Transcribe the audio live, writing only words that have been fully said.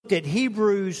looked at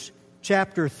Hebrews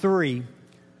chapter 3,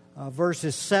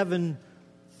 verses 7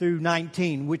 through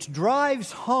 19, which drives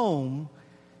home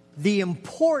the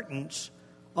importance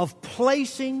of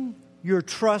placing your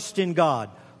trust in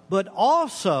God, but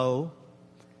also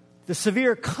the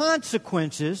severe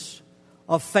consequences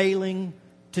of failing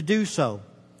to do so.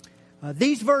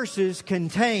 These verses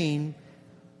contain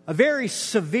a very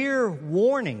severe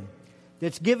warning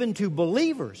that's given to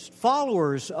believers,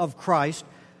 followers of Christ,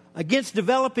 against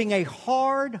developing a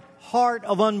hard heart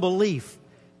of unbelief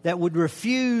that would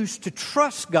refuse to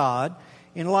trust God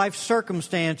in life's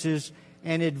circumstances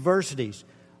and adversities.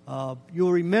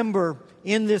 You'll remember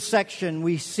in this section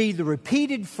we see the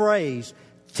repeated phrase,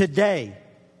 today,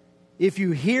 if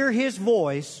you hear His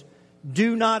voice,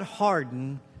 do not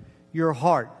harden your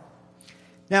heart.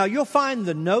 Now, you'll find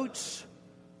the notes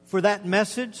for that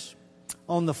message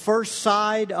on the first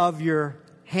side of your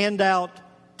handout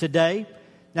today.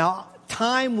 Now,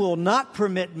 time will not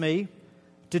permit me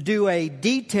to do a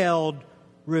detailed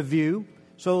review,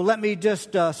 so let me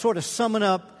just sort of sum it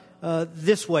up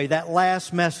this way, that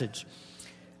last message.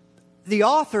 The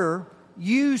author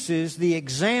uses the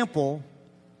example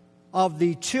of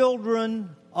the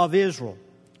children of Israel,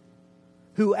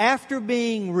 who after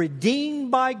being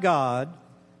redeemed by God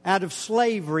out of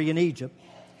slavery in Egypt,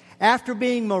 after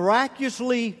being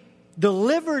miraculously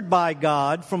delivered by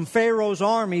God from Pharaoh's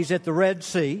armies at the Red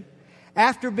Sea,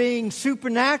 after being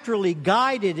supernaturally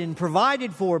guided and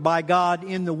provided for by God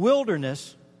in the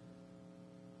wilderness,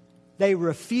 they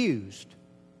refused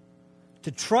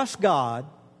to trust God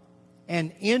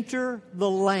and enter the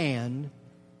land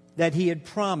that He had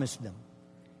promised them.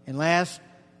 In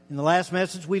the last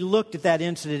message, we looked at that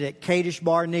incident at Kadesh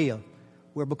Barnea,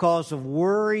 where because of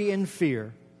worry and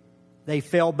fear, they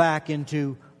fell back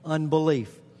into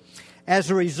unbelief.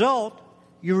 As a result,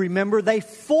 you remember they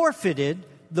forfeited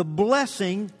the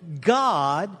blessing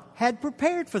God had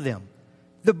prepared for them,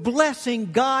 the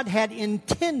blessing God had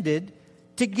intended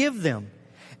to give them.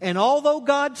 And although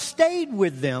God stayed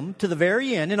with them to the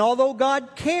very end, and although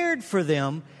God cared for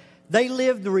them, they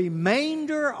lived the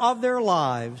remainder of their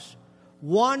lives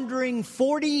wandering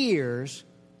 40 years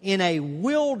in a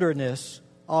wilderness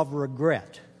of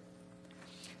regret.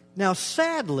 Now,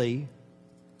 sadly,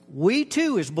 we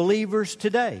too, as believers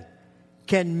today,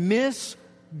 can miss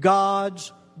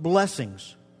God's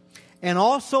blessings and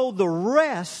also the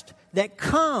rest that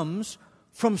comes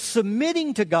from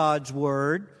submitting to God's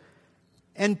Word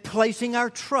and placing our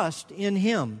trust in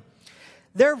Him.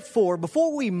 Therefore,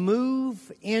 before we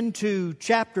move into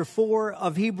chapter 4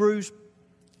 of Hebrews,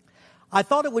 I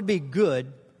thought it would be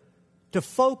good to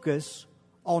focus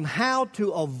on how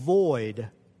to avoid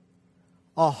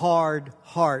a hard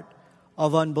heart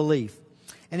of unbelief.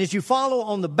 And as you follow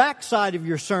on the back side of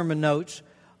your sermon notes,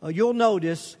 you'll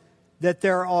notice that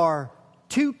there are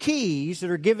two keys that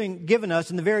are given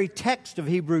us in the very text of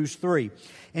Hebrews 3.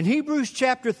 In Hebrews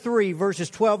chapter 3, verses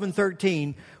 12 and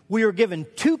 13, we are given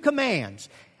two commands.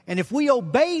 And if we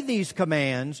obey these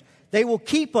commands, they will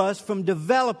keep us from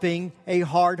developing a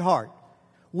hard heart.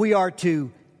 We are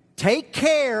to take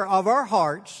care of our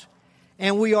hearts,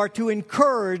 and we are to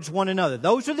encourage one another.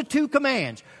 Those are the two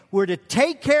commands. We're to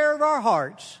take care of our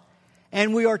hearts,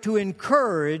 and we are to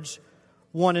encourage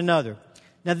one another.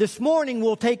 Now, this morning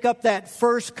we'll take up that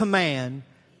first command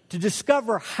to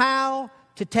discover how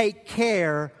to take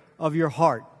care of your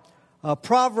heart.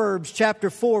 Proverbs chapter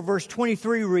 4, verse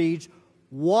 23 reads,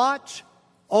 "Watch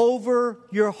over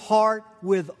your heart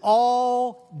with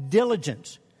all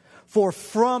diligence, for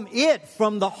from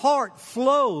the heart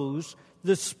flows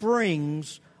the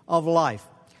springs of life."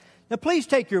 Now, please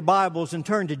take your Bibles and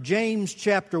turn to James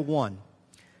chapter 1.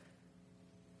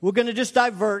 We're going to just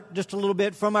divert just a little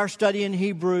bit from our study in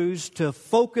Hebrews to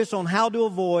focus on how to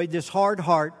avoid this hard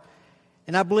heart.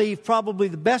 And I believe probably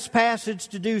the best passage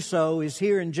to do so is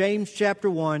here in James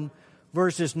chapter 1,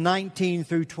 verses 19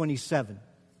 through 27.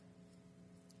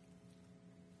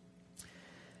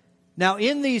 Now,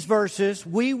 in these verses,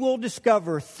 we will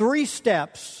discover 3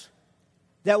 steps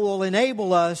that will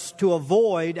enable us to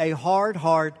avoid a hard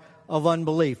heart of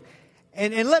unbelief.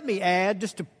 And let me add,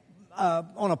 just to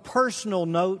on a personal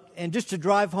note, and just to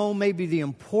drive home maybe the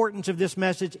importance of this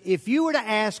message, if you were to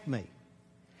ask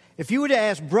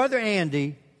Brother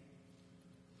Andy,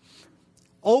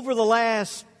 over the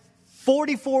last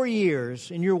 44 years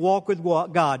in your walk with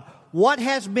God, what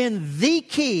has been the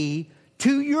key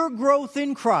to your growth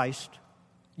in Christ,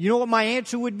 you know what my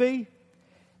answer would be?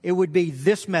 It would be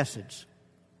this message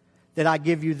that I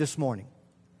give you this morning.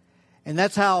 And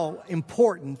that's how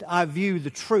important I view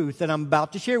the truth that I'm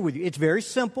about to share with you. It's very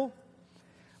simple,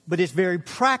 but it's very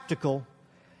practical.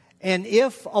 And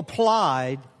if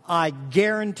applied, I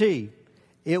guarantee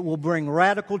it will bring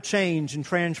radical change and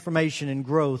transformation and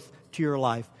growth to your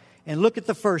life. And look at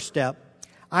the first step.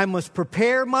 I must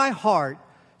prepare my heart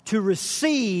to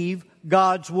receive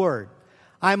God's Word.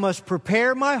 I must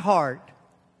prepare my heart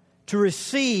to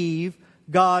receive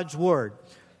God's Word.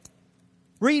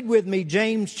 Read with me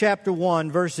James chapter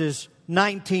 1, verses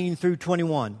 19 through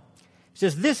 21. It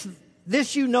says,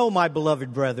 This you know, my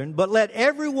beloved brethren, but let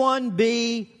everyone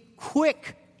be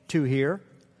quick to hear,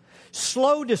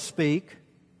 slow to speak,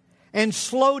 and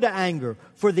slow to anger.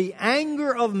 For the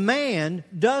anger of man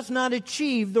does not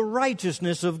achieve the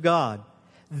righteousness of God.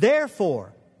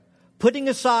 Therefore, putting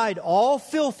aside all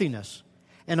filthiness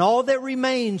and all that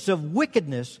remains of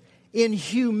wickedness, in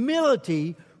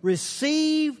humility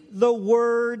receive the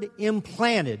word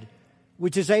implanted,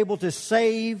 which is able to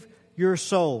save your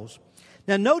souls.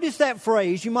 Now notice that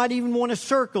phrase. You might even want to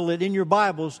circle it in your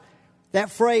Bibles. That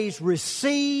phrase,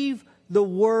 receive the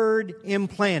word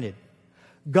implanted.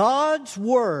 God's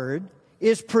word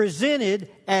is presented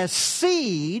as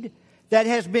seed that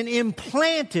has been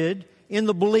implanted in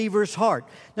the believer's heart.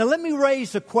 Now let me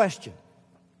raise a question.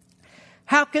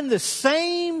 How can the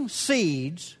same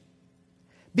seeds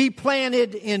be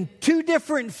planted in two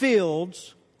different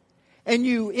fields and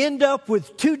you end up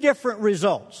with two different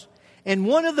results? In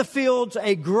one of the fields,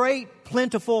 a great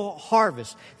plentiful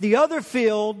harvest. The other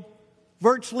field,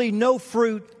 virtually no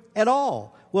fruit at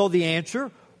all. Well, the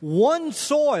answer, one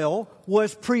soil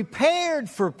was prepared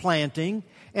for planting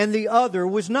and the other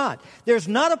was not. There's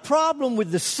not a problem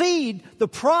with the seed. The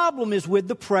problem is with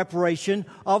the preparation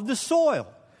of the soil.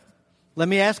 Let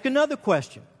me ask another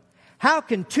question. How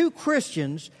can two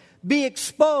Christians be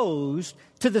exposed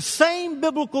to the same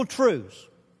biblical truths,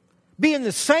 be in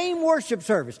the same worship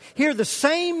service, hear the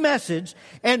same message,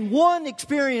 and one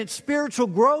experience spiritual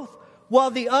growth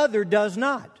while the other does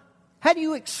not? How do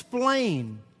you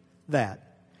explain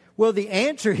that? Well, the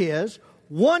answer is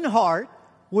one heart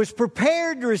was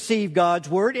prepared to receive God's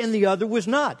Word and the other was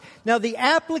not. Now, the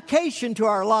application to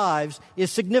our lives is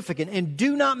significant, and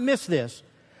do not miss this,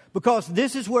 because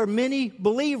this is where many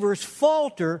believers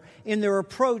falter in their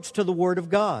approach to the Word of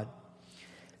God.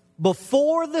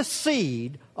 Before the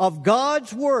seed of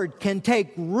God's Word can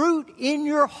take root in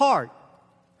your heart,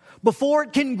 before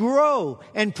it can grow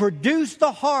and produce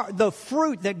the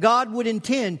fruit that God would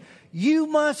intend, you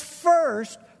must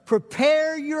first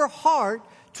prepare your heart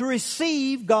to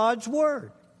receive God's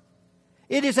Word.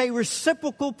 It is a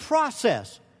reciprocal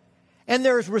process, and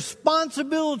there is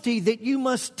responsibility that you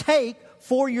must take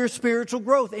for your spiritual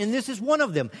growth, and this is one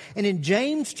of them. And in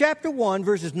James chapter 1,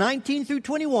 verses 19 through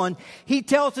 21, he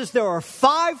tells us there are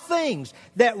 5 things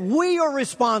that we are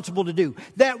responsible to do,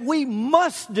 that we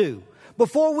must do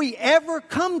before we ever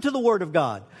come to the Word of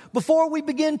God, before we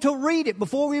begin to read it,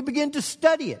 before we begin to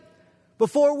study it,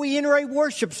 before we enter a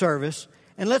worship service.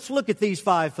 And let's look at these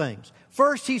 5 things.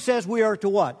 First, he says we are to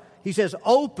what? He says,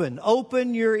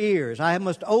 open your ears. I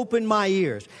must open my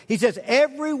ears. He says,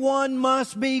 everyone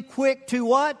must be quick to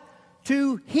what?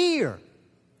 To hear.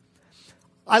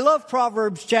 I love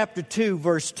Proverbs chapter 2,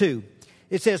 verse 2.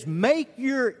 It says, make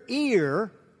your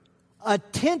ear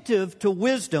attentive to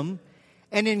wisdom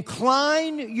and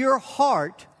incline your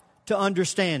heart to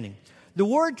understanding. The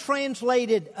word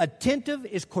translated attentive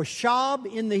is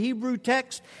koshab in the Hebrew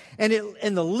text, and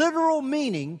the literal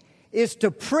meaning is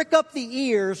to prick up the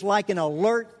ears like an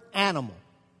alert animal.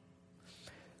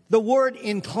 The word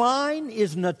incline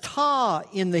is natah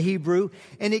in the Hebrew,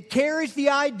 and it carries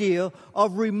the idea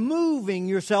of removing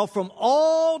yourself from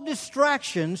all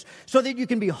distractions so that you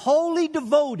can be wholly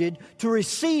devoted to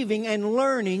receiving and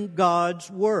learning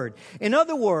God's Word. In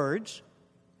other words,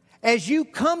 as you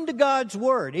come to God's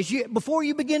Word, before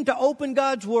you begin to open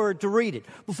God's Word to read it,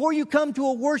 before you come to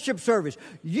a worship service,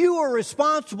 you are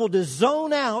responsible to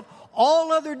zone out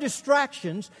all other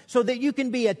distractions so that you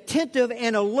can be attentive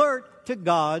and alert to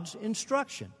God's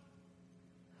instruction.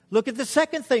 Look at the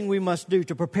second thing we must do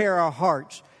to prepare our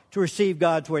hearts to receive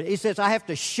God's Word. He says, I have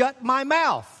to shut my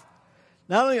mouth.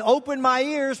 Not only open my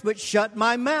ears, but shut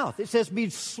my mouth. It says,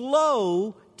 be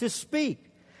slow to speak.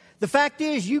 The fact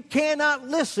is, you cannot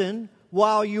listen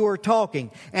while you are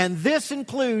talking. And this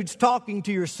includes talking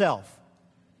to yourself.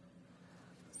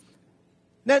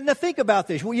 Now think about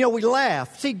this. We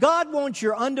laugh. See, God wants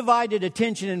your undivided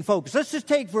attention and focus. Let's just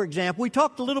take, for example, we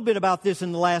talked a little bit about this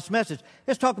in the last message.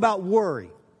 Let's talk about worry.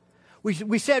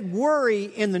 We said worry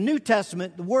in the New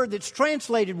Testament, the word that's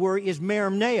translated worry is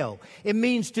merimneo. It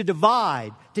means to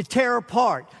divide, to tear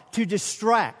apart, to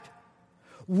distract.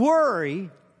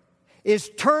 Worry is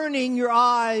turning your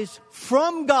eyes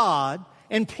from God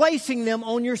and placing them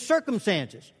on your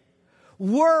circumstances.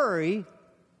 Worry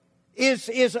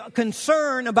is a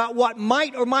concern about what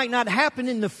might or might not happen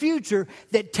in the future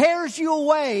that tears you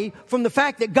away from the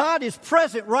fact that God is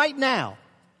present right now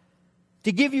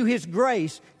to give you His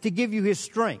grace, to give you His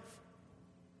strength.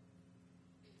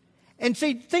 And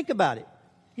see, think about it.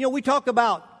 You know, we talk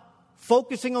about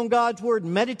focusing on God's Word,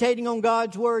 meditating on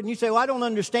God's Word, and you say, well, I don't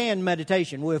understand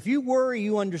meditation. Well, if you worry,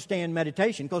 you understand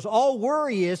meditation, because all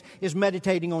worry is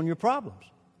meditating on your problems.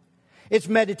 It's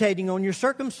meditating on your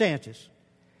circumstances.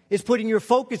 It's putting your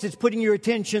focus, it's putting your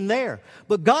attention there.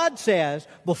 But God says,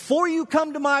 before you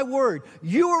come to my Word,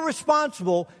 you are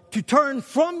responsible to turn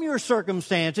from your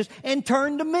circumstances and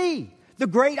turn to me, the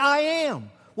great I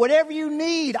am. Whatever you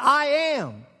need, I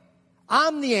am.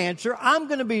 I'm the answer. I'm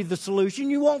going to be the solution.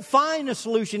 You won't find a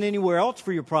solution anywhere else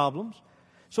for your problems.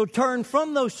 So turn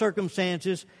from those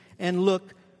circumstances and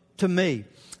look to me.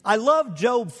 I love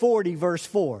Job 40, verse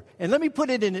 4. And let me put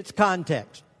it in its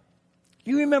context.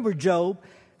 You remember Job,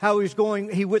 how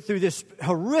he went through this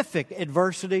horrific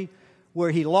adversity where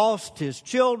he lost his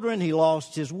children, he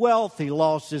lost his wealth, he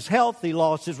lost his health, he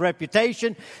lost his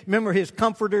reputation. Remember his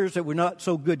comforters that were not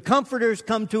so good comforters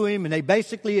come to him and they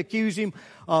basically accuse him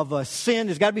of sin.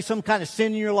 There's got to be some kind of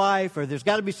sin in your life, or there's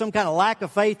got to be some kind of lack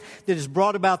of faith that has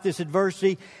brought about this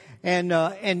adversity.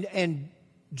 And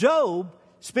Job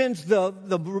spends the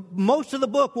most of the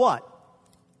book what?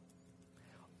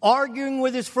 Arguing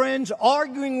with his friends,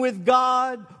 arguing with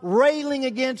God, railing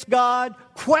against God,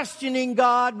 questioning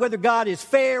God, whether God is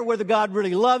fair, whether God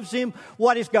really loves him,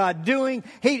 what is God doing.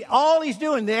 All he's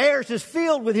doing, the air is just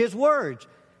filled with his words.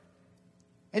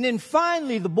 And then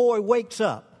finally the boy wakes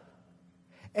up.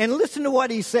 And listen to what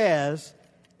he says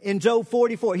in Job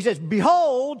 44. He says,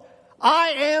 behold, I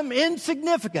am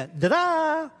insignificant.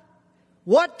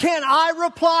 What can I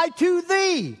reply to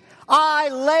thee? I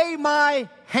lay my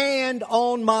hand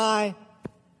on my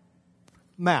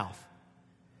mouth.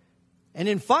 And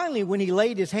then finally, when he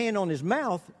laid his hand on his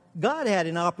mouth, God had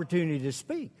an opportunity to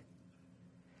speak.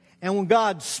 And when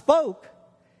God spoke,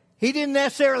 He didn't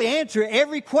necessarily answer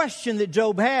every question that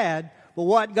Job had, but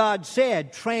what God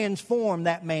said transformed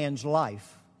that man's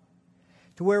life.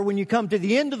 To where when you come to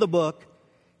the end of the book,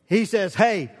 He says,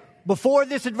 hey, before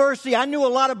this adversity, I knew a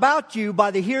lot about you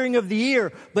by the hearing of the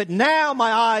ear, but now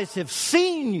my eyes have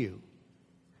seen you.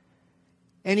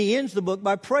 And he ends the book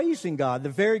by praising God, the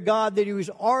very God that he was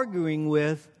arguing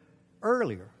with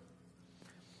earlier.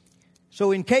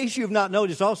 So in case you have not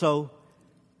noticed also,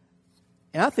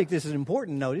 and I think this is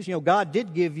important to notice, God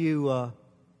did give you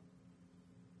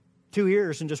 2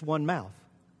 ears and just 1 mouth.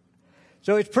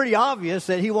 So it's pretty obvious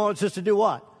that He wants us to do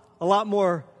what? A lot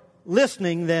more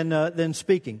listening than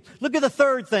speaking. Look at the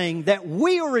third thing that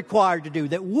we are required to do,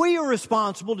 that we are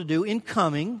responsible to do in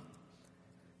coming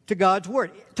to God's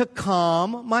Word, to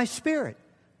calm my spirit.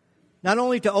 Not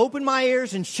only to open my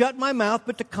ears and shut my mouth,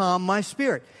 but to calm my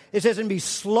spirit. It says, and be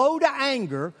slow to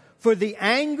anger, for the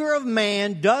anger of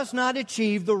man does not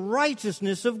achieve the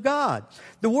righteousness of God.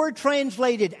 The word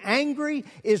translated angry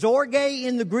is orge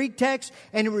in the Greek text,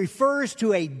 and it refers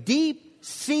to a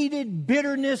deep-seated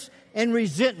bitterness and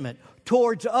resentment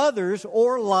towards others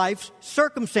or life's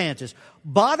circumstances.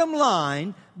 Bottom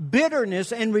line,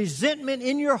 bitterness and resentment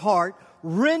in your heart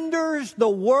renders the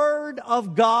Word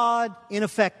of God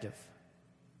ineffective.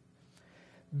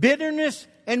 Bitterness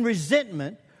and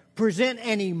resentment present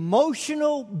an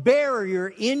emotional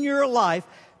barrier in your life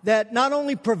that not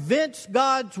only prevents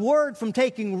God's Word from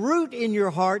taking root in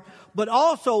your heart, but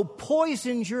also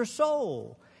poisons your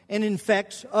soul and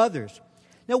infects others.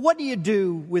 Now, what do you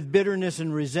do with bitterness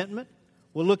and resentment?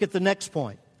 We'll look at the next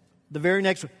point. The very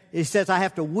next one. It says, I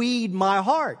have to weed my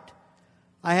heart.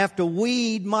 I have to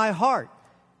weed my heart.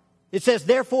 It says,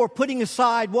 therefore, putting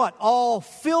aside what? All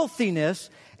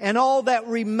filthiness and all that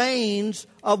remains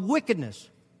of wickedness.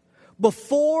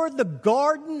 Before the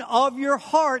garden of your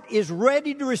heart is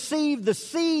ready to receive the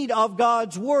seed of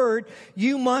God's Word,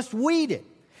 you must weed it.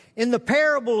 In the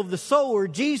parable of the sower,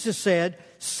 Jesus said,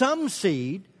 some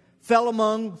seed fell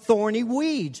among thorny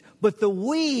weeds, but the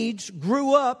weeds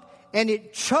grew up and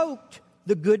it choked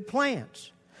the good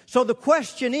plants. So the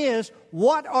question is,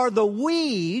 what are the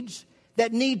weeds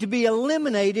that need to be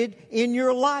eliminated in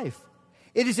your life?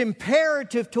 It is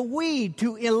imperative to weed,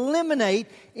 to eliminate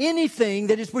anything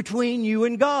that is between you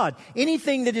and God,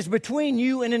 anything that is between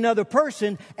you and another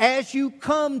person as you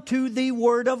come to the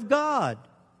Word of God.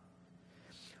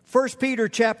 1 Peter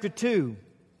chapter 2,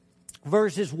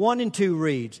 verses 1 and 2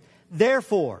 reads,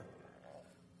 therefore,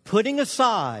 putting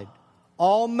aside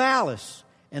all malice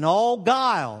and all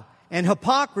guile and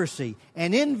hypocrisy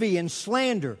and envy and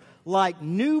slander, like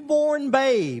newborn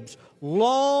babes,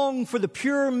 long for the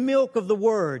pure milk of the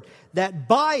Word, that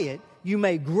by it you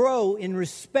may grow in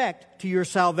respect to your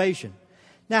salvation.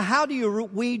 Now, how do you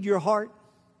weed your heart?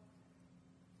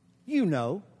 You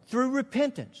know, through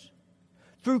repentance,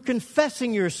 through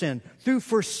confessing your sin, through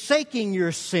forsaking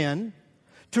your sin,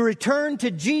 to return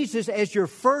to Jesus as your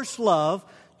first love,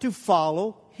 to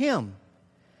follow Him.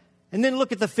 And then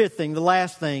look at the fifth thing, the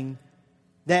last thing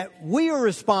that we are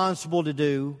responsible to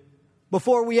do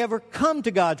before we ever come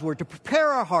to God's Word, to prepare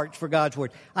our hearts for God's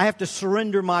Word. I have to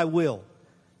surrender my will.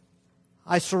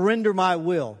 I surrender my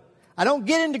will. I don't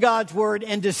get into God's Word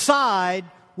and decide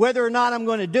whether or not I'm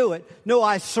going to do it. No,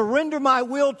 I surrender my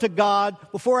will to God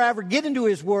before I ever get into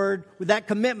His Word with that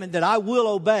commitment that I will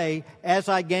obey as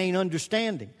I gain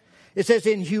understanding. It says,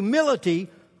 in humility,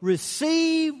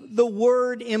 receive the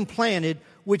Word implanted,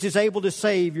 which is able to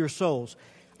save your souls.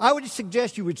 I would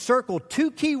suggest you would circle two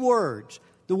key words,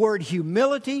 the word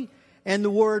humility and the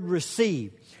word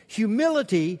receive.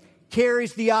 Humility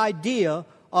carries the idea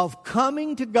of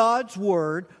coming to God's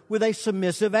Word with a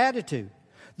submissive attitude.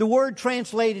 The word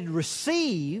translated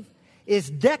receive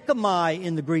is dekamai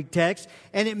in the Greek text,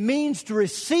 and it means to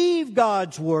receive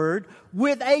God's Word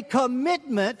with a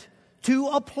commitment to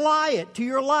apply it to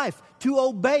your life, to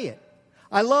obey it.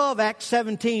 I love Acts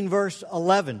 17, verse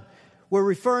 11. We're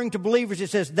referring to believers. It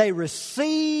says, they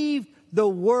received the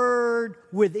Word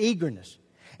with eagerness.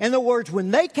 In other words,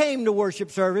 when they came to worship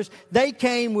service, they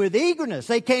came with eagerness.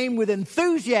 They came with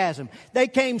enthusiasm. They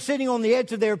came sitting on the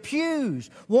edge of their pews,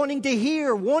 wanting to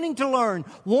hear, wanting to learn,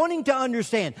 wanting to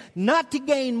understand. Not to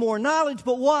gain more knowledge,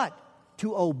 but what?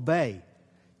 To obey.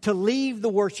 To leave the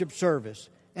worship service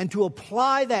and to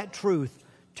apply that truth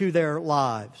to their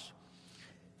lives.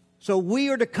 So we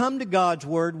are to come to God's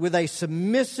Word with a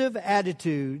submissive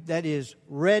attitude that is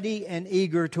ready and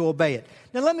eager to obey it.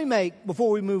 Now let me make,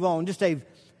 before we move on, just a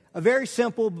very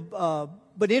simple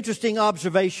but interesting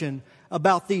observation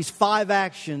about these 5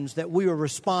 actions that we are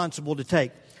responsible to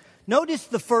take. Notice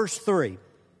the first 3.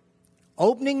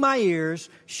 Opening my ears,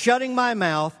 shutting my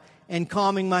mouth, and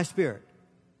calming my spirit.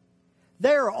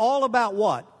 They're all about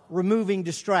what? Removing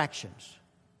distractions,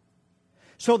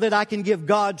 so that I can give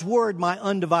God's Word my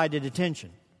undivided attention.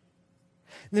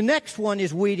 The next one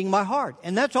is weeding my heart.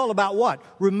 And that's all about what?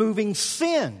 Removing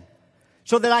sin,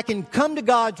 so that I can come to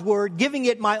God's Word, giving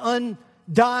it my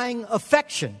undying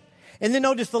affection. And then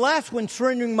notice the last one,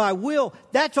 surrendering my will.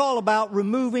 That's all about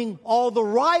removing all the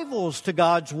rivals to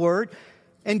God's Word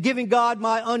and giving God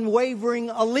my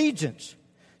unwavering allegiance.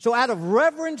 So out of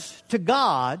reverence to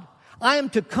God, I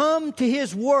am to come to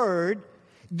His Word,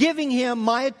 giving Him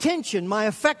my attention, my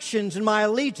affections, and my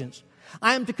allegiance.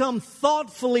 I am to come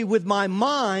thoughtfully with my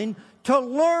mind to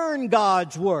learn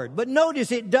God's Word. But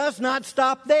notice it does not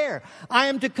stop there. I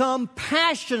am to come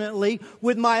passionately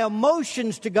with my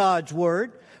emotions to God's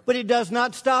Word, but it does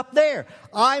not stop there.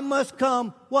 I must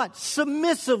come, what?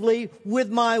 Submissively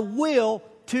with my will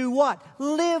to what?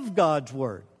 Live God's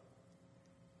Word.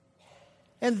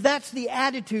 And that's the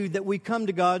attitude that we come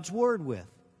to God's Word with.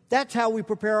 That's how we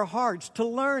prepare our hearts to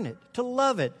learn it, to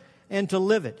love it, and to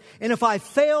live it. And if I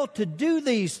fail to do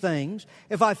these things,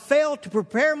 if I fail to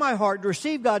prepare my heart to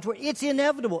receive God's Word, it's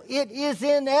inevitable. It is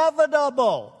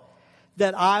inevitable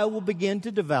that I will begin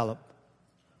to develop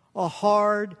a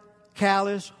hard,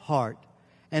 callous heart.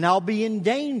 And I'll be in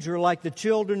danger, like the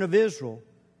children of Israel,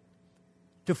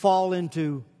 to fall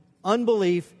into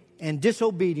unbelief and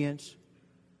disobedience,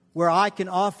 where I can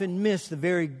often miss the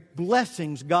very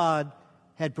blessings God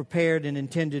had prepared and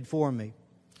intended for me.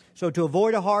 So to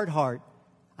avoid a hard heart,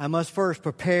 I must first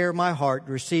prepare my heart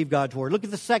to receive God's Word. Look at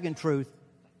the second truth.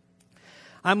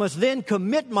 I must then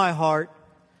commit my heart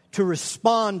to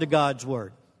respond to God's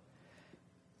Word.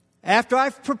 After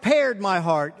I've prepared my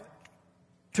heart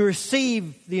to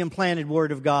receive the implanted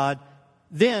Word of God,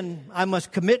 then I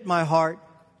must commit my heart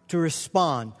to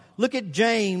respond. Look at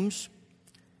James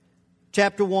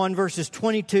chapter 1, verses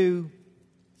 22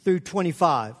 through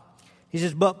 25. He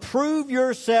says, but prove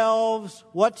yourselves,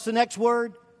 what's the next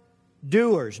word?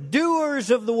 Doers.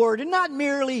 Doers of the Word, and not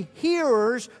merely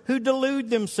hearers who delude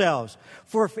themselves.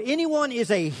 For if anyone is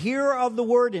a hearer of the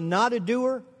Word and not a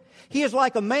doer, he is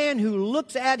like a man who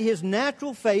looks at his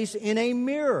natural face in a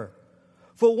mirror.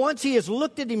 For once he has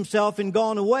looked at himself and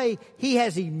gone away, he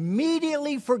has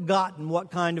immediately forgotten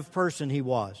what kind of person he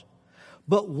was.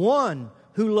 But one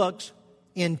who looks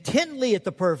intently at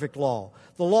the perfect law,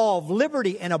 the law of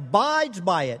liberty, and abides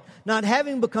by it, not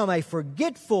having become a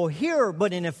forgetful hearer,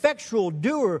 but an effectual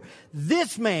doer,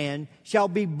 this man shall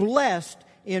be blessed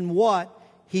in what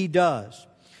he does.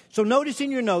 So notice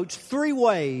in your notes 3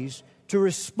 ways to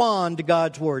respond to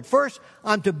God's Word. First,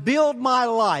 I'm to build my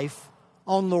life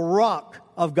on the rock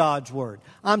of God's Word.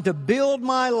 I'm to build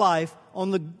my life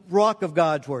on the rock of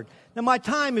God's Word. Now, my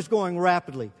time is going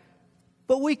rapidly,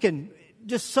 but we can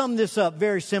just sum this up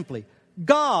very simply.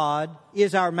 God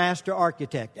is our master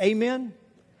architect. Amen?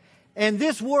 And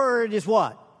this Word is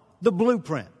what? The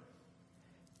blueprint.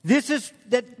 This is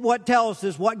what tells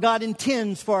us what God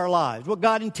intends for our lives, what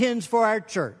God intends for our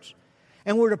church.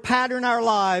 And we're to pattern our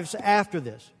lives after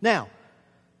this. Now,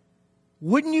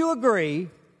 wouldn't you agree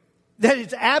that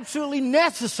it's absolutely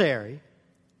necessary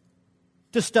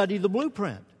to study the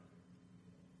blueprint?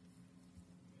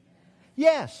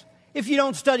 Yes. If you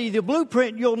don't study the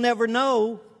blueprint, you'll never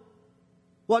know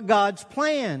what God's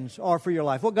plans are for your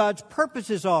life, what God's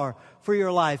purposes are for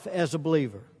your life as a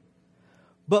believer.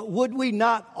 But would we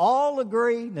not all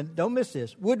agree, now don't miss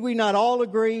this, would we not all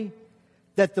agree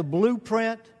that the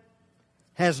blueprint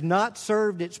has not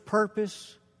served its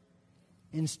purpose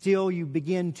and still you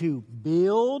begin to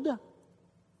build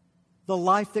the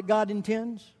life that God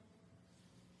intends?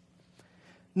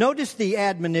 Notice the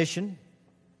admonition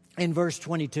in verse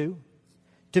 22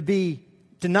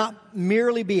 to not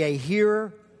merely be a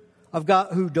hearer of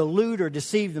God who delude or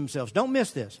deceive themselves. Don't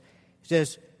miss this. It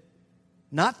says,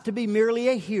 not to be merely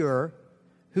a hearer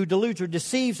who deludes or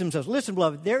deceives themselves. Listen,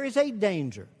 beloved, there is a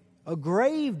danger, a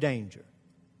grave danger,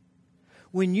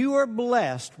 when you are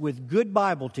blessed with good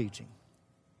Bible teaching,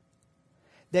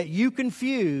 that you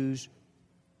confuse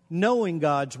knowing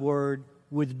God's Word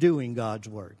with doing God's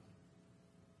Word.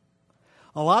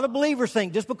 A lot of believers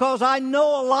think just because I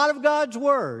know a lot of God's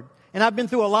Word and I've been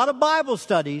through a lot of Bible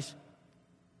studies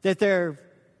that they're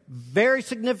very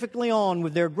significantly on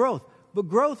with their growth. But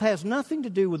growth has nothing to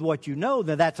do with what you know.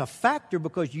 Now, that's a factor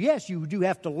because, yes, you do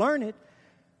have to learn it.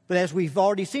 But as we've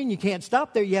already seen, you can't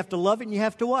stop there. You have to love it and you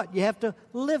have to what? You have to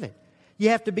live it. You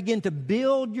have to begin to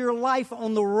build your life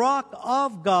on the rock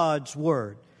of God's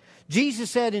Word.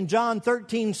 Jesus said in John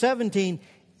 13:17,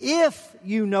 if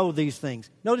you know these things.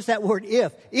 Notice that word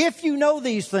if. If you know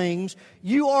these things,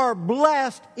 you are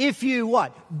blessed if you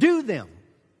what? Do them.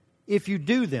 If you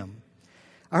do them.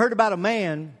 I heard about a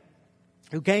man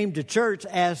who came to church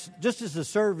just as the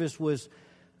service was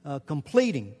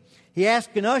completing. He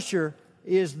asked an usher,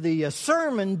 is the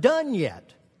sermon done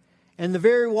yet? And the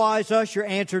very wise usher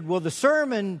answered, well, the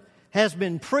sermon has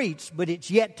been preached, but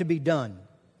it's yet to be done.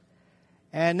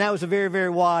 And that was a very, very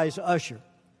wise usher.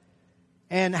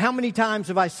 And how many times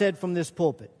have I said from this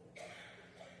pulpit,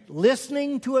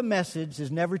 listening to a message has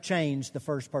never changed the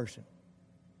first person.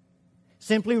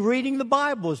 Simply reading the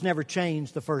Bible has never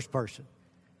changed the first person.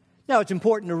 Now, it's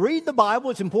important to read the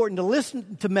Bible. It's important to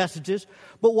listen to messages.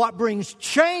 But what brings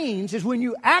change is when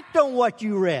you act on what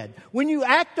you read, when you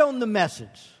act on the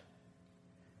message.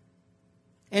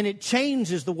 And it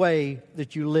changes the way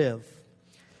that you live.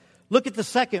 Look at the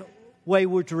second way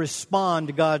we're to respond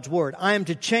to God's Word. I am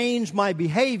to change my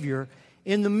behavior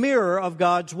in the mirror of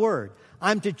God's Word.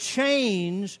 I'm to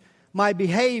change my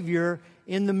behavior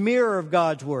in the mirror of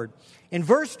God's Word. In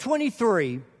verse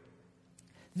 23,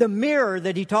 the mirror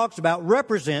that he talks about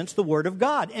represents the Word of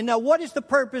God. And now, what is the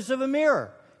purpose of a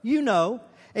mirror? You know,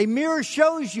 a mirror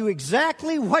shows you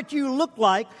exactly what you look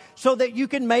like so that you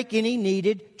can make any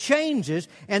needed changes.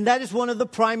 And that is one of the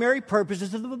primary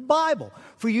purposes of the Bible,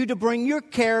 for you to bring your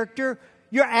character,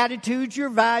 your attitudes, your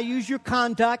values, your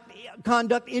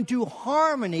conduct into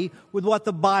harmony with what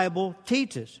the Bible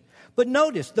teaches. But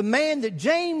notice, the man that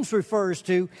James refers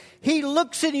to, he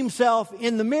looks at himself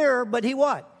in the mirror, but he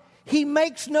what? He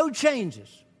makes no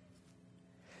changes.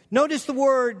 Notice the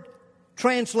word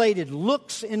translated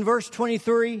looks in verse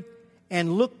 23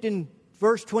 and looked in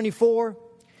verse 24.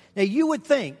 Now you would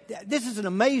think, this is an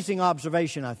amazing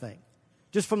observation, I think,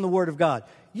 just from the Word of God.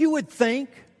 You would think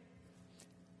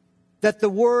that the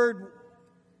word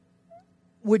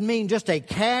would mean just a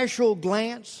casual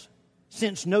glance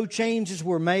since no changes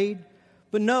were made.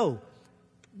 But no,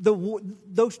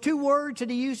 those two words that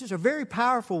he uses are very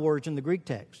powerful words in the Greek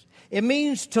text. It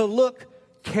means to look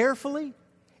carefully.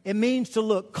 It means to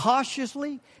look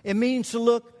cautiously. It means to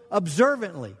look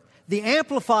observantly. The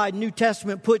Amplified New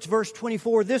Testament puts verse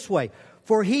 24 this way.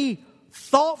 For he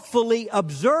thoughtfully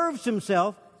observes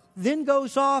himself, then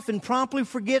goes off and promptly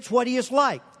forgets what he is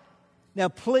like. Now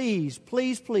please,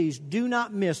 please, please do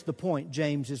not miss the point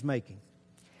James is making.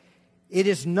 It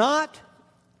is not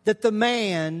that the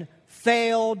man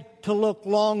failed to look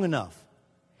long enough.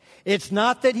 It's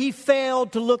not that he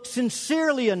failed to look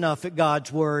sincerely enough at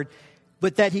God's Word,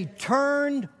 but that he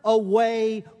turned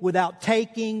away without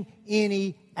taking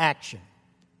any action.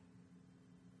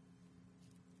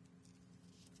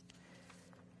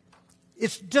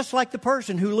 It's just like the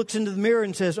person who looks into the mirror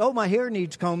and says, oh, my hair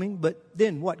needs combing, but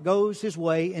then what? Goes his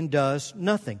way and does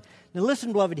nothing. Now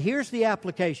listen, beloved, here's the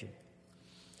application.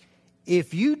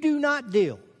 if you do not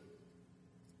deal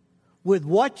with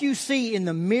what you see in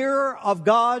the mirror of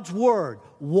God's Word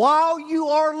while you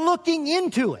are looking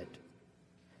into it,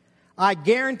 I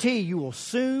guarantee you will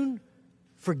soon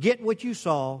forget what you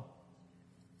saw,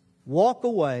 walk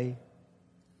away,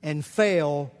 and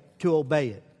fail to obey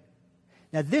it.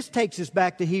 Now, this takes us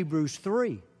back to Hebrews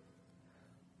 3.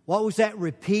 What was that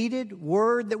repeated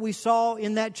word that we saw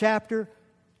in that chapter?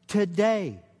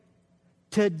 Today.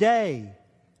 Today.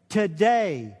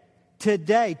 Today.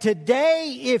 Today.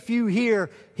 Today, if you hear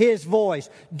His voice,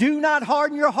 do not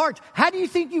harden your hearts. How do you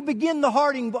think you begin the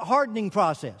hardening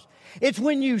process? It's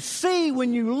when you see,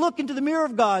 when you look into the mirror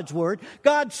of God's Word,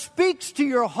 God speaks to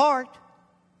your heart,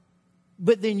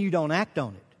 but then you don't act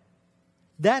on it.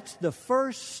 That's the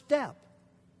first step.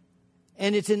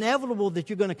 And it's inevitable that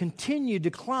you're going to continue to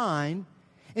decline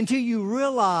until you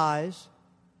realize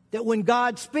that when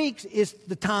God speaks, it's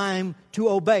the time to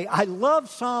obey. I love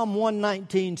Psalm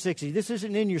 119:60. This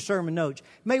isn't in your sermon notes.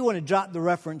 You may want to jot the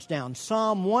reference down.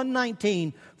 Psalm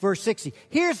 119, verse 60.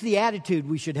 Here's the attitude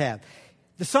we should have.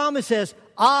 The psalmist says,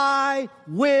 I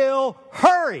will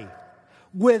hurry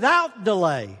without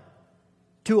delay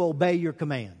to obey your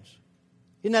commands.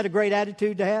 Isn't that a great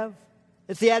attitude to have?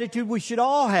 It's the attitude we should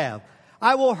all have.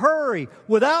 I will hurry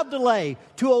without delay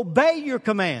to obey your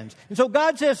commands. And so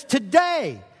God says,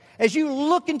 today, as you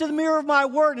look into the mirror of my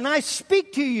word and I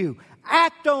speak to you,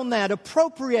 act on that,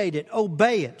 appropriate it,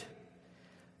 obey it.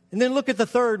 And then look at the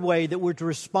third way that we're to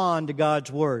respond to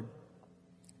God's word.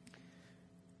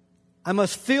 I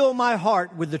must fill my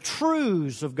heart with the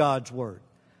truths of God's word.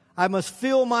 I must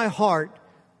fill my heart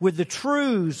with the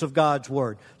truths of God's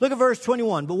word. Look at verse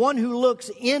 21. But one who looks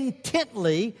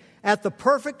intently at the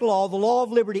perfect law, the law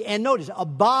of liberty, and notice,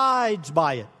 abides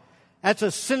by it. That's a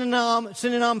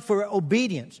synonym for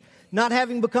obedience. Not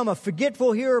having become a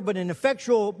forgetful hearer, but an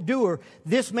effectual doer,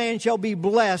 this man shall be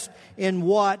blessed in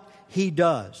what he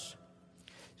does.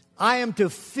 I am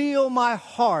to fill my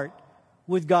heart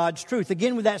with God's truth.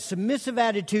 Again, with that submissive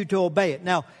attitude to obey it.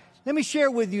 Now, let me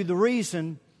share with you the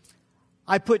reason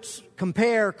I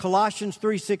compare Colossians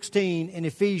 3:16 and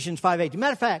Ephesians 5:18.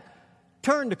 Matter of fact,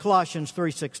 turn to Colossians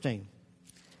 3:16.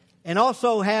 And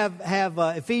also have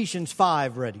Ephesians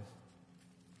 5 ready.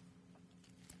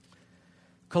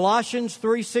 Colossians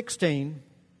 3:16.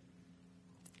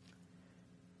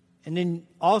 And then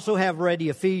also have ready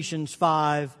Ephesians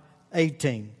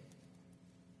 5:18.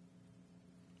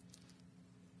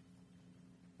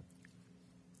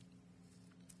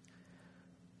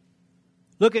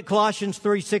 Look at Colossians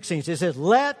 3:16. It says,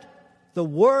 let the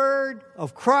word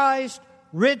of Christ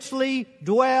richly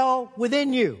dwell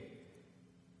within you.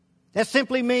 That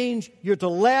simply means you're to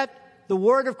let the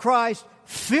word of Christ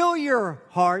fill your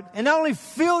heart, and not only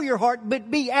fill your heart, but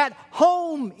be at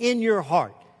home in your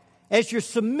heart as you're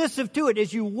submissive to it,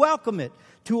 as you welcome it,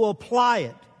 to apply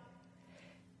it.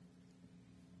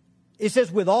 It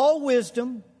says, with all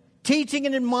wisdom, teaching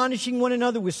and admonishing one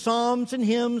another with psalms and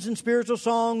hymns and spiritual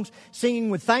songs, singing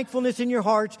with thankfulness in your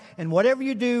hearts, and whatever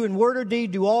you do in word or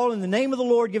deed, do all in the name of the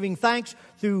Lord, giving thanks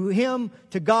through Him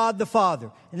to God the Father.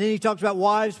 And then he talks about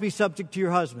wives, be subject to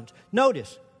your husbands.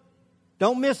 Notice,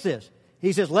 don't miss this.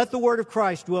 He says, let the word of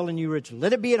Christ dwell in you richly.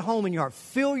 Let it be at home in your heart.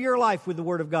 Fill your life with the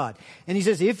word of God. And he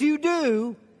says, if you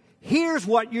do, here's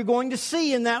what you're going to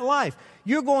see in that life.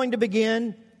 You're going to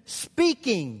begin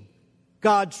speaking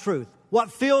God's truth.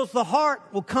 What fills the heart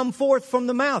will come forth from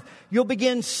the mouth. You'll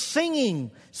begin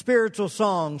singing spiritual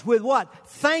songs with what?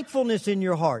 Thankfulness in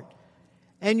your heart.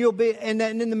 And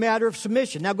then in the matter of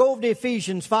submission. Now go over to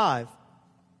Ephesians 5.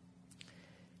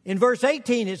 In verse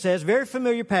 18 it says, very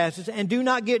familiar passage, and do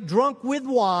not get drunk with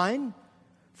wine,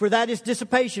 for that is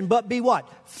dissipation, but be what?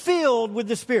 Filled with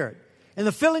the Spirit. And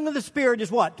the filling of the Spirit is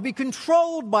what? To be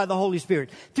controlled by the Holy Spirit.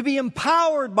 To be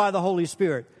empowered by the Holy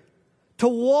Spirit. To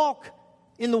walk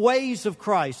in the ways of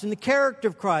Christ, in the character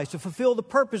of Christ, to fulfill the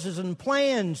purposes and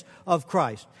plans of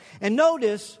Christ. And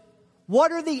notice,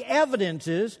 what are the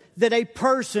evidences that a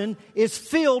person is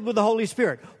filled with the Holy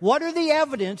Spirit? What are the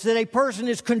evidence that a person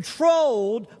is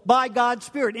controlled by God's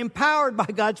Spirit, empowered by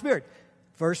God's Spirit?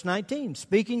 Verse 19,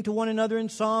 speaking to one another in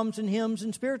psalms and hymns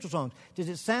and spiritual songs. Does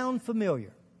it sound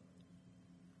familiar?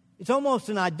 It's almost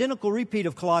an identical repeat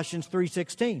of Colossians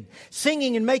 3:16.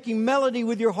 Singing and making melody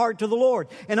with your heart to the Lord,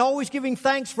 and always giving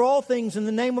thanks for all things in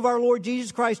the name of our Lord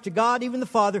Jesus Christ to God, even the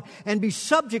Father, and be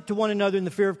subject to one another in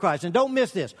the fear of Christ. And don't miss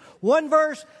this. One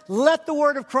verse, let the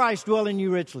word of Christ dwell in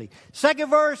you richly. Second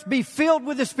verse, be filled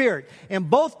with the Spirit. In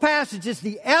both passages,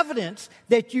 the evidence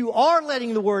that you are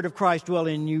letting the word of Christ dwell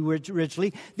in you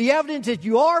richly, the evidence that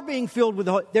you are being filled with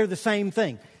they're the same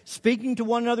thing. speaking to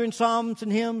one another in psalms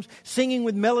and hymns, singing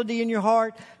with melody in your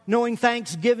heart, knowing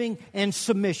thanksgiving and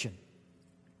submission.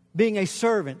 Being a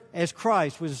servant as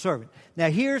Christ was a servant. Now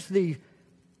here's the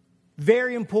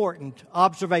very important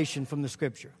observation from the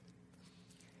Scripture.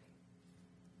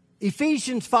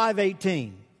 Ephesians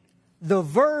 5:18, the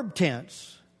verb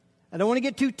tense, I don't want to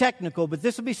get too technical, but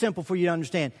this will be simple for you to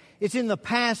understand. It's in the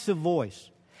passive voice.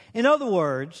 In other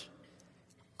words,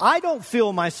 I don't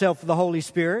fill myself with the Holy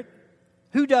Spirit.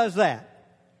 Who does that?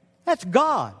 That's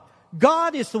God.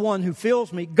 God is the one who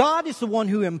fills me. God is the one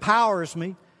who empowers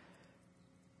me.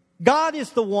 God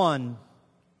is the one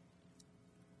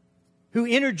who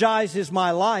energizes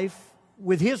my life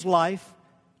with His life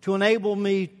to enable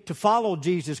me to follow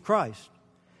Jesus Christ.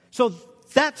 So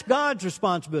that's God's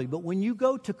responsibility. But when you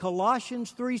go to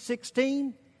Colossians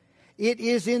 3:16, it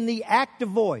is in the active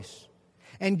voice.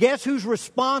 And guess whose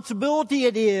responsibility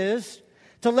it is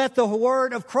to let the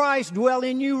word of Christ dwell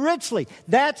in you richly?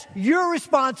 That's your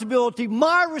responsibility,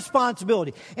 my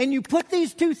responsibility. And you put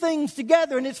these two things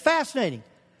together and it's fascinating.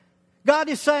 God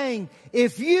is saying,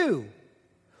 if you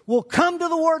will come to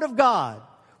the Word of God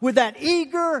with that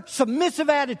eager, submissive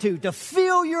attitude to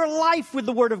fill your life with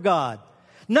the Word of God,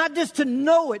 not just to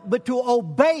know it, but to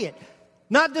obey it,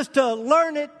 not just to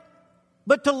learn it,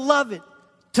 but to love it,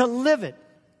 to live it.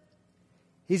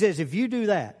 He says, if you do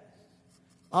that,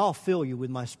 I'll fill you with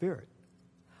my Spirit.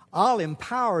 I'll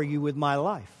empower you with my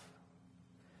life.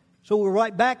 So we're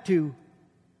right back to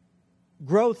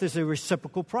growth is a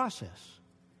reciprocal process.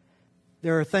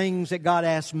 There are things that God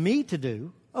asks me to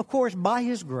do, of course, by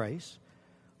His grace,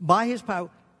 by His power,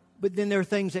 but then there are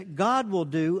things that God will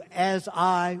do as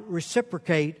I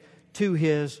reciprocate to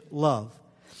His love.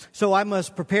 So I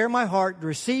must prepare my heart to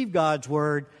receive God's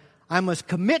Word. I must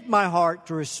commit my heart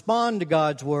to respond to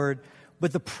God's Word.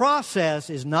 But the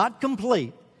process is not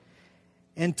complete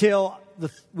until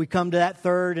we come to that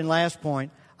third and last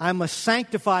point. I must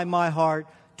sanctify my heart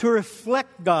to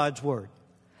reflect God's Word.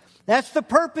 That's the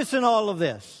purpose in all of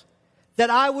this. That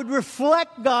I would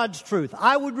reflect God's truth.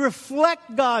 I would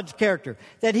reflect God's character.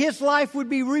 That His life would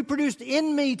be reproduced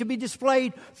in me to be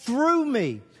displayed through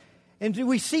me. And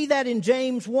we see that in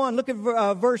James 1. Look at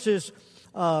verses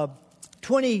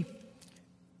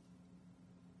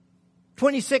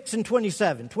 26 and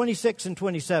 27. 26 and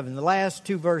 27, the last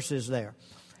two verses there.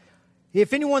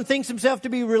 If anyone thinks himself to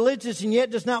be religious and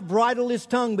yet does not bridle his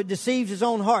tongue but deceives his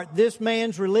own heart, this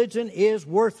man's religion is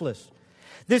worthless.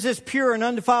 This is pure and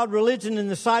undefiled religion in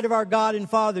the sight of our God and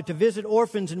Father, to visit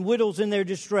orphans and widows in their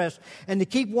distress and to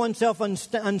keep oneself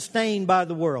unstained by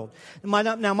the world.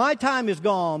 Now my time is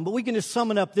gone, but we can just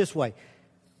sum it up this way.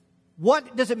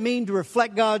 What does it mean to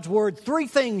reflect God's Word? Three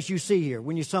things you see here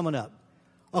when you sum it up.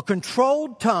 A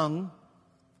controlled tongue.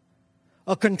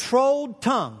 A controlled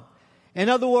tongue. In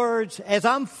other words, as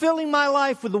I'm filling my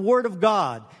life with the Word of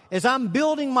God, as I'm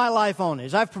building my life on it,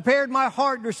 as I've prepared my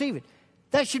heart to receive it,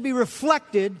 that should be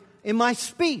reflected in my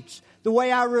speech, the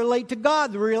way I relate to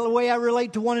God, the way I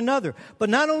relate to one another. But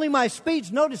not only my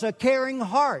speech, notice a caring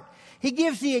heart. He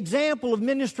gives the example of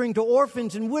ministering to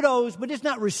orphans and widows, but it's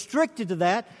not restricted to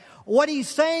that. What he's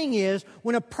saying is,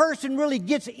 when a person really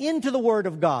gets into the Word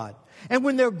of God, and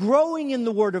when they're growing in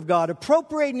the Word of God,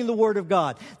 appropriating the Word of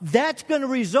God, that's going to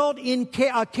result in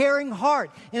a caring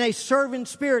heart, in a servant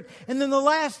spirit. And then the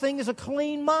last thing is a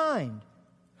clean mind.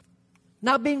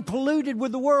 Not being polluted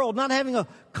with the world, not having a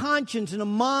conscience and a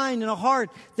mind and a heart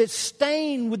that's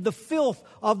stained with the filth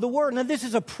of the world. Now, this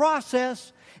is a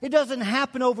process. It doesn't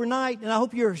happen overnight, and I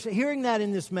hope you're hearing that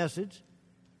in this message.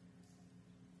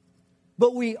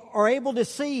 But we are able to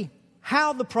see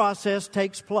how the process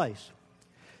takes place.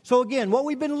 So again, what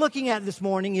we've been looking at this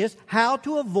morning is how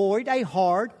to avoid a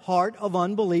hard heart of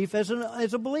unbelief as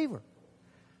a believer.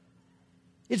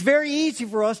 It's very easy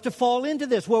for us to fall into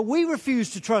this, where we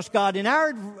refuse to trust God in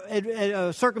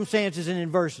our circumstances and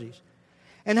adversities.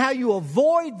 And how you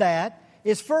avoid that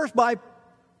is first by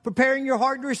preparing your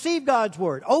heart to receive God's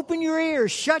Word. Open your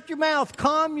ears, shut your mouth,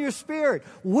 calm your spirit,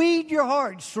 weed your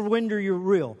heart, surrender your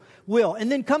will.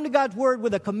 And then come to God's Word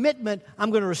with a commitment. I'm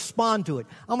going to respond to it.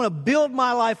 I'm going to build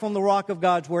my life on the rock of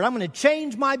God's Word. I'm going to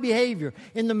change my behavior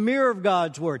in the mirror of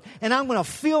God's Word. And I'm going to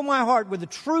fill my heart with the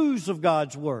truths of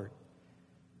God's Word.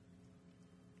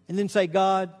 And then say,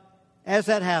 God, as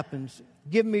that happens,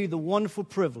 give me the wonderful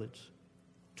privilege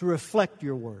to reflect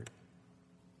your Word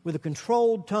with a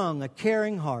controlled tongue, a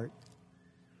caring heart.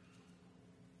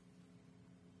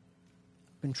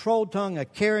 Controlled tongue, a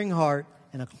caring heart,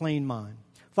 and a clean mind.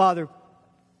 Father,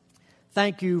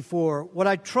 thank you for what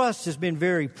I trust has been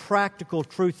very practical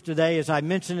truth today. As I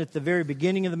mentioned at the very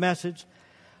beginning of the message,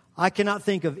 I cannot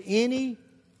think of any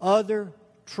other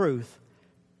truth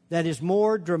that has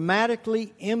more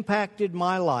dramatically impacted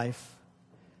my life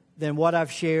than what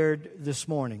I've shared this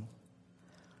morning.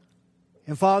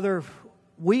 And Father,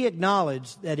 we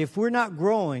acknowledge that if we're not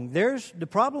growing, the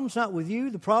problem's not with you,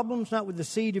 the problem's not with the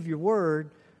seed of your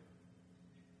word.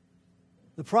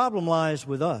 The problem lies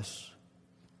with us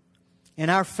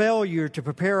and our failure to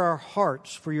prepare our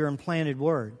hearts for your implanted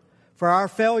word, for our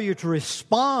failure to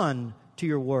respond to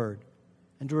your word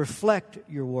and to reflect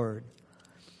your word.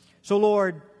 So,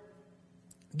 Lord,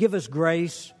 give us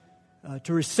grace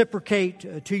to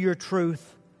reciprocate to your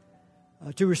truth,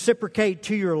 to reciprocate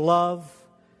to your love,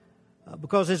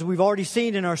 because as we've already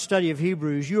seen in our study of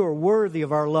Hebrews, you are worthy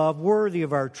of our love, worthy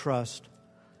of our trust.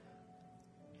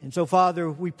 And so,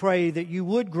 Father, we pray that you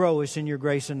would grow us in your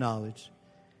grace and knowledge.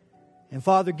 And,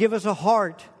 Father, give us a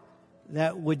heart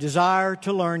that would desire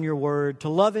to learn your word, to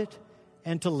love it,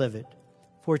 and to live it.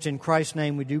 For it's in Christ's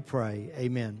name we do pray.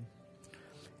 Amen.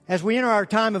 As we enter our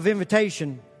time of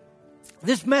invitation,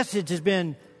 this message has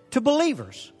been to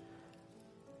believers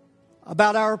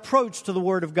about our approach to the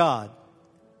Word of God,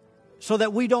 so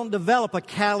that we don't develop a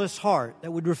callous heart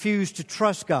that would refuse to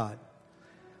trust God.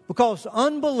 Because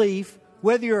unbelief,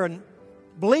 whether you're a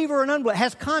believer or an unbeliever,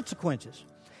 has consequences.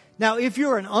 Now, if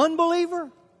you're an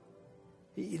unbeliever,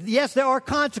 yes, there are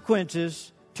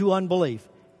consequences to unbelief.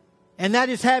 And that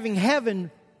is having heaven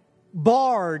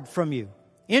barred from you.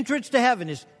 Entrance to heaven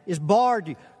is barred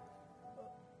to you.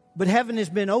 But heaven has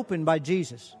been opened by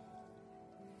Jesus.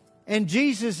 And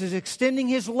Jesus is extending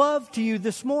His love to you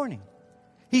this morning.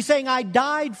 He's saying, I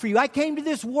died for you. I came to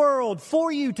this world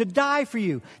for you, to die for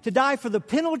you, to die for the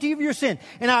penalty of your sin.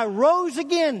 And I rose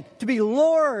again to be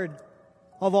Lord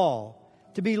of all,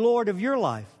 to be Lord of your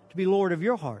life, to be Lord of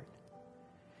your heart.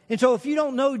 And so if you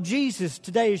don't know Jesus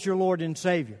today as your Lord and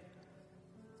Savior,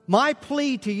 my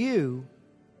plea to you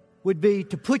would be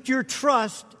to put your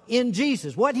trust in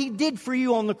Jesus, what He did for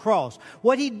you on the cross,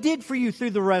 what He did for you through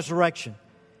the resurrection,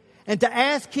 and to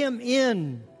ask Him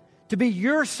in to be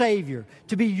your Savior,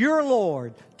 to be your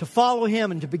Lord, to follow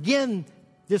Him, and to begin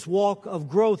this walk of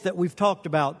growth that we've talked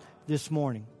about this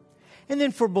morning. And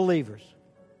then for believers,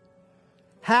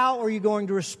 how are you going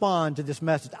to respond to this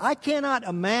message? I cannot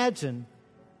imagine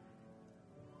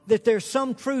that there's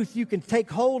some truth you can take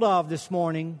hold of this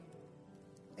morning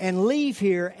and leave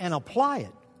here and apply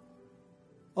it,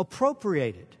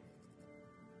 appropriate it.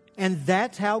 And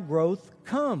that's how growth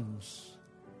comes.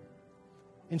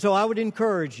 And so I would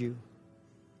encourage you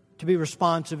to be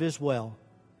responsive as well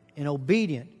and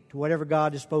obedient to whatever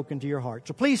God has spoken to your heart.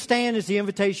 So please stand as the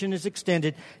invitation is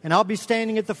extended, and I'll be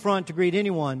standing at the front to greet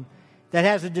anyone that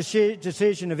has a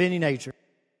decision of any nature.